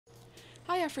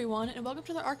Hi everyone, and welcome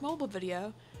to the ARK Mobile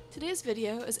video. Today's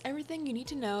video is everything you need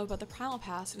to know about the Primal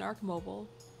Pass in ARK Mobile.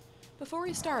 Before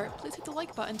we start, please hit the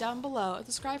like button down below and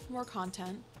subscribe for more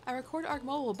content. I record ARK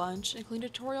Mobile a bunch, including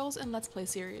tutorials and Let's Play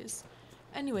series.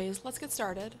 Anyways, let's get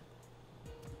started.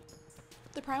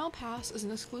 The Primal Pass is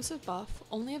an exclusive buff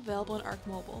only available in ARK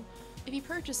Mobile. If you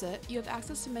purchase it, you have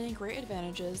access to many great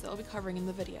advantages that we'll be covering in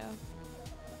the video.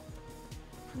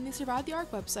 From the Survive the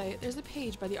ARK website, there's a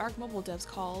page by the ARK Mobile devs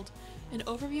called An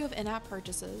Overview of In-App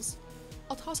Purchases.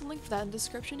 I'll toss a link for that in the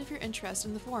description if you're interested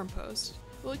in the forum post.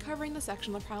 We'll be covering the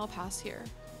section on the Primal Pass here.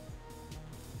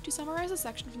 To summarize the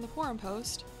section from the forum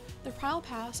post, the Primal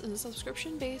Pass is a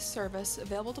subscription-based service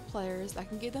available to players that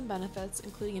can give them benefits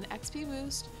including an XP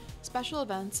boost, special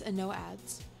events, and no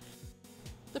ads.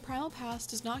 The Primal Pass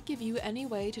does not give you any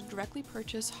way to directly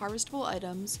purchase harvestable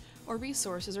items or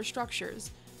resources or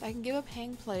structures that can give a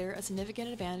paying player a significant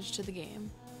advantage to the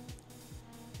game.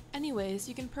 Anyways,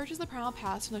 you can purchase the Primal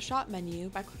Pass from the shop menu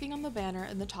by clicking on the banner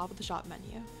in the top of the shop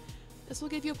menu. This will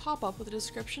give you a pop-up with a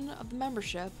description of the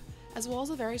membership, as well as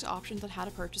the various options on how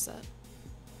to purchase it.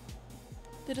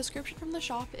 The description from the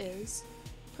shop is: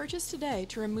 purchase today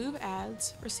to remove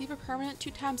ads, receive a permanent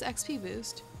 2x XP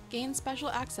boost, gain special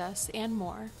access, and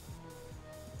more.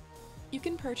 You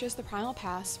can purchase the Primal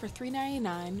Pass for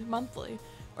 $3.99 monthly,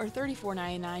 or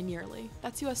 $34.99 yearly.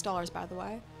 That's US dollars, by the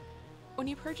way. When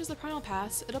you purchase the Primal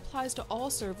Pass, it applies to all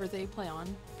servers that you play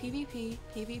on, PvP,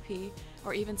 PvP,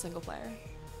 or even single player.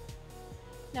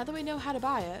 Now that we know how to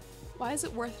buy it, why is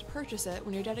it worth to purchase it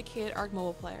when you're a dedicated ARK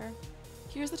Mobile player?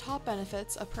 Here's the top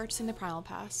benefits of purchasing the Primal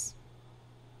Pass.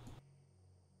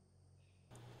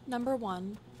 Number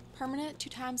 1. Permanent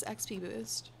 2x XP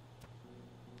boost.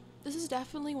 This is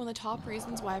definitely one of the top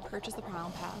reasons why I purchased the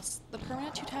Primal Pass. The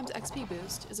permanent 2x XP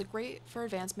boost is great for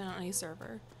advancement on any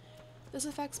server. This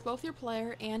affects both your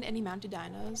player and any mounted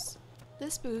dinos.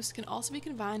 This boost can also be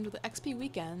combined with the XP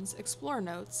weekends, Explorer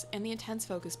notes, and the intense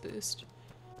focus boost.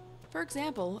 For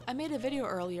example, I made a video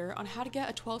earlier on how to get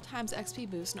a 12x XP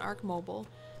boost in ARK Mobile,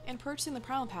 and purchasing the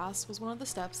Primal Pass was one of the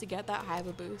steps to get that high of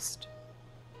a boost.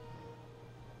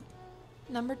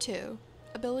 Number 2.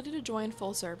 Ability to join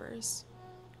full servers.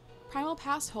 Primal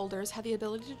Pass holders have the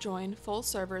ability to join full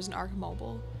servers in ARK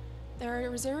Mobile. There are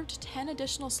reserved 10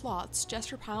 additional slots just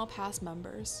for Primal Pass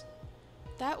members.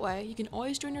 That way, you can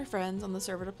always join your friends on the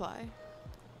server to play.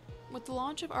 With the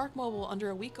launch of ARK Mobile under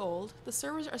a week old, the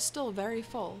servers are still very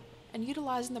full, and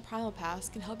utilizing the Primal Pass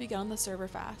can help you get on the server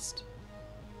fast.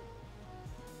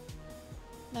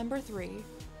 Number 3.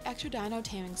 Extra Dino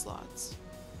Taming Slots.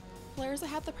 Players that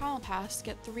have the Primal Pass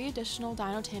get 3 additional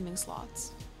Dino Taming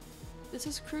slots. This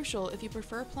is crucial if you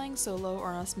prefer playing solo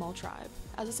or on a small tribe,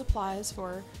 as this applies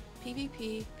for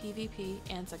PvP, PvP,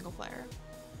 and single player.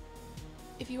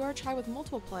 If you are a tribe with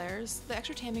multiple players, the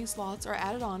extra taming slots are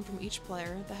added on from each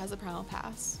player that has a Primal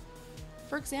Pass.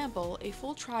 For example, a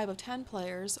full tribe of 10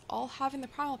 players, all having the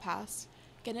Primal Pass,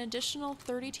 get an additional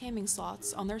 30 taming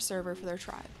slots on their server for their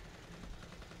tribe.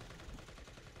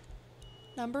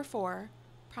 Number 4.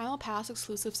 Primal Pass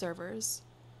exclusive servers.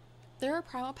 There are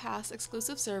Primal Pass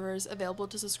exclusive servers available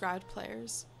to subscribed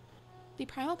players. The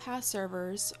Primal Pass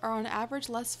servers are on average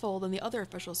less full than the other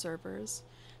official servers,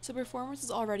 so performance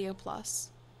is already a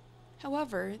plus.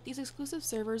 However, these exclusive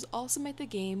servers also make the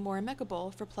game more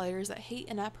amicable for players that hate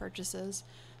in-app purchases,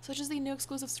 such as the new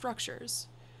exclusive structures.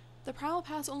 The Primal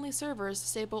Pass only servers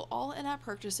disable all in-app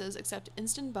purchases except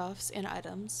instant buffs and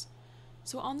items.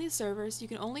 So on these servers, you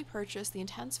can only purchase the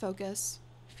Intense Focus,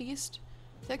 Feast,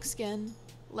 Thick Skin,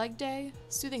 Leg Day,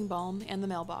 Soothing Balm, and the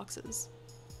mailboxes.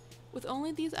 With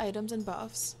only these items and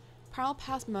buffs, Primal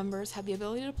Pass members have the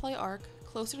ability to play ARK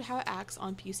closer to how it acts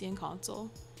on PC and console.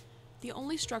 The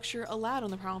only structure allowed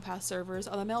on the Primal Pass servers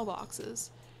are the mailboxes,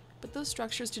 but those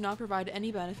structures do not provide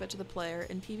any benefit to the player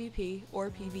in PvP or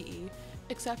PvE,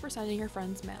 except for sending your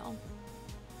friends mail.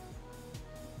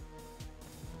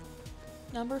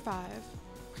 Number 5.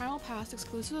 Primal Pass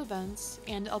exclusive events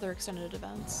and other extended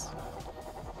events.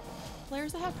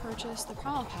 Players that have purchased the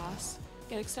Primal Pass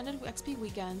get extended XP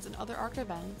weekends and other ARK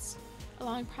events,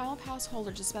 allowing Primal Pass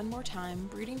holders to spend more time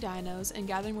breeding dinos and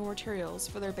gathering more materials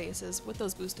for their bases with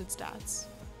those boosted stats.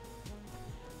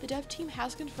 The dev team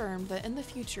has confirmed that in the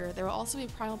future there will also be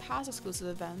Primal Pass exclusive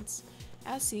events,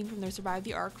 as seen from their Survive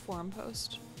the ARK forum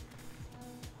post.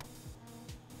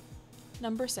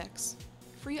 Number 6.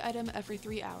 Free item every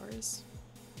 3 hours.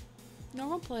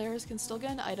 Normal players can still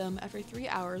get an item every 3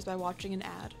 hours by watching an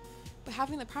ad, but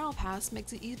having the Primal Pass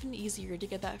makes it even easier to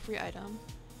get that free item.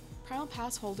 Primal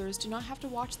Pass holders do not have to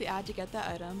watch the ad to get that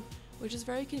item, which is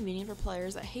very convenient for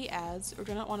players that hate ads or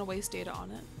do not want to waste data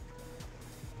on it.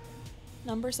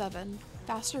 Number 7.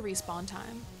 Faster respawn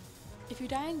time. If you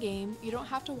die in game, you don't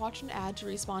have to watch an ad to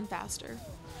respawn faster.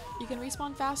 You can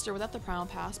respawn faster without the Primal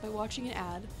Pass by watching an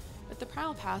ad, but the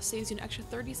Primal Pass saves you an extra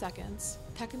 30 seconds.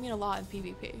 That can mean a lot in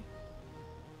PvP.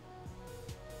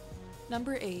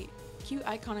 Number 8. Cute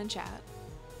icon in chat.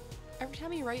 Every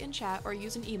time you write in chat or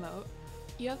use an emote,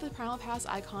 you have the Primal Pass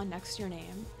icon next to your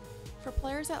name. For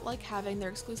players that like having their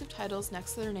exclusive titles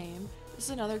next to their name, this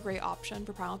is another great option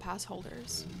for Primal Pass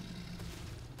holders.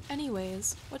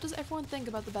 Anyways, what does everyone think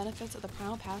about the benefits of the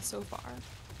Primal Pass so far?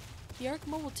 The ARK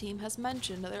mobile team has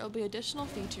mentioned that there will be additional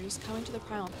features coming to the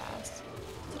Primal Pass,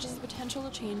 such as the potential to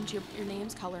change your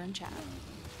name's color in chat.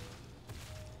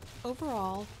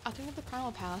 Overall, I think that the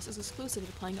Primal Pass is exclusive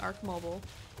to playing ARK Mobile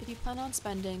if you plan on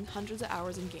spending hundreds of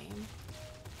hours in game.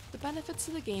 The benefits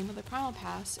to the game of the Primal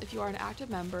Pass if you are an active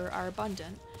member are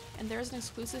abundant, and there is an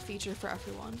exclusive feature for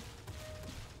everyone.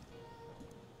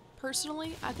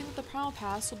 Personally, I think that the Primal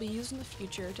Pass will be used in the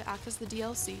future to access the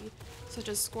DLC, such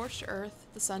as Scorched Earth,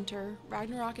 The Center,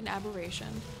 Ragnarok, and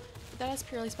Aberration, but that is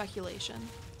purely speculation.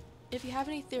 If you have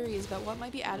any theories about what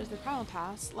might be added to the Primal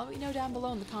Pass, let me know down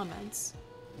below in the comments.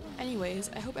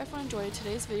 Anyways, I hope everyone enjoyed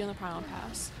today's video on the Primal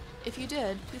Pass. If you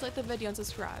did, please like the video and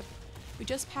subscribe. We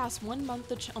just passed 1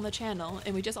 month on the channel,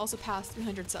 and we just also passed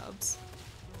 300 subs.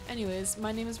 Anyways,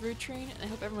 my name is Rutrine, and I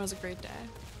hope everyone has a great day.